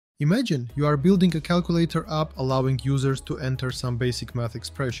Imagine you are building a calculator app allowing users to enter some basic math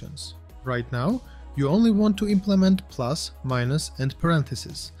expressions. Right now, you only want to implement plus, minus, and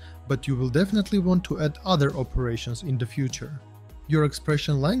parentheses, but you will definitely want to add other operations in the future. Your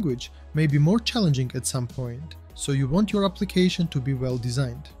expression language may be more challenging at some point, so you want your application to be well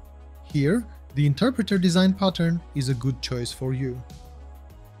designed. Here, the interpreter design pattern is a good choice for you.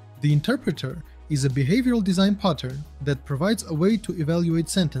 The interpreter is a behavioral design pattern that provides a way to evaluate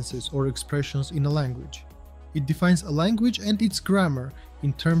sentences or expressions in a language. It defines a language and its grammar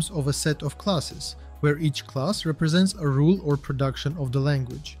in terms of a set of classes, where each class represents a rule or production of the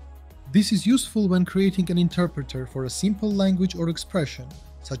language. This is useful when creating an interpreter for a simple language or expression,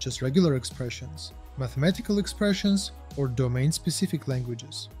 such as regular expressions, mathematical expressions, or domain-specific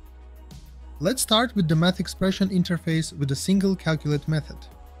languages. Let's start with the math expression interface with a single calculate method.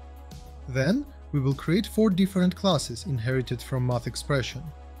 Then, we will create 4 different classes inherited from math expression: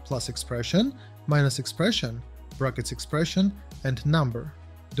 plus expression, minus expression, brackets expression, and number.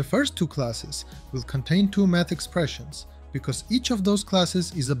 The first 2 classes will contain 2 math expressions, because each of those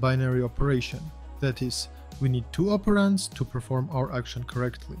classes is a binary operation. That is, we need 2 operands to perform our action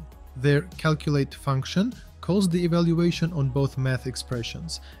correctly. Their calculate function calls the evaluation on both math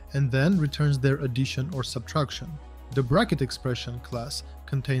expressions, and then returns their addition or subtraction. The bracket expression class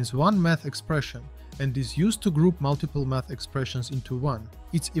contains 1 math expression and is used to group multiple math expressions into one.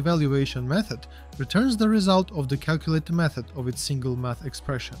 Its evaluation method returns the result of the calculate method of its single math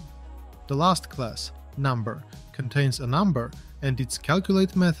expression. The last class, number, contains a number, and its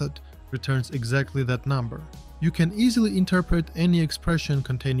calculate method returns exactly that number. You can easily interpret any expression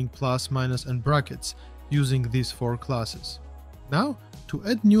containing plus, minus, and brackets using these 4 classes. Now, to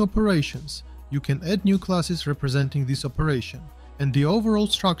add new operations, you can add new classes representing this operation, and the overall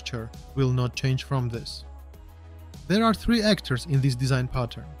structure will not change from this. There are 3 actors in this design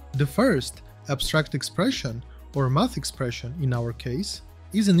pattern. The first, abstract expression, or math expression in our case,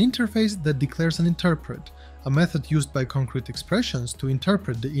 is an interface that declares an interpret, a method used by concrete expressions to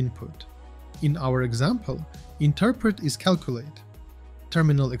interpret the input. In our example, interpret is calculate.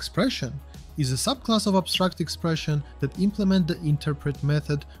 Terminal expression is a subclass of abstract expression that implement the interpret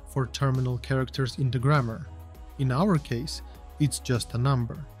method for terminal characters in the grammar. In our case, it's just a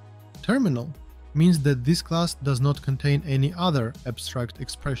number. Terminal means that this class does not contain any other abstract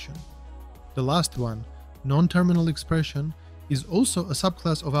expression. The last one, non-terminal expression, is also a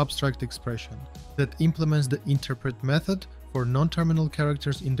subclass of abstract expression that implements the interpret method for non-terminal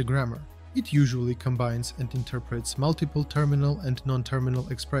characters in the grammar. It usually combines and interprets multiple terminal and non-terminal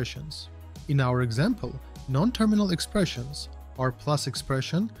expressions. In our example, non-terminal expressions are plus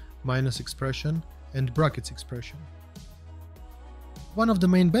expression, minus expression, and brackets expression. One of the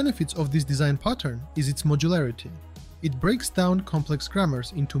main benefits of this design pattern is its modularity. It breaks down complex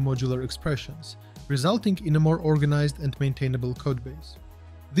grammars into modular expressions, resulting in a more organized and maintainable codebase.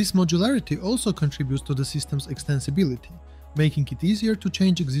 This modularity also contributes to the system's extensibility, making it easier to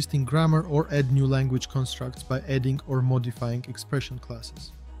change existing grammar or add new language constructs by adding or modifying expression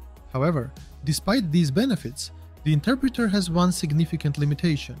classes. However, despite these benefits, the interpreter has one significant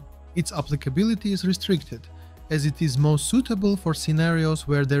limitation. Its applicability is restricted, as it is most suitable for scenarios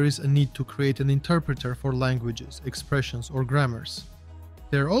where there is a need to create an interpreter for languages, expressions, or grammars.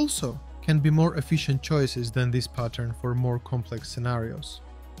 There also can be more efficient choices than this pattern for more complex scenarios.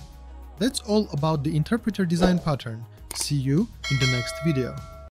 That's all about the interpreter design pattern. See you in the next video.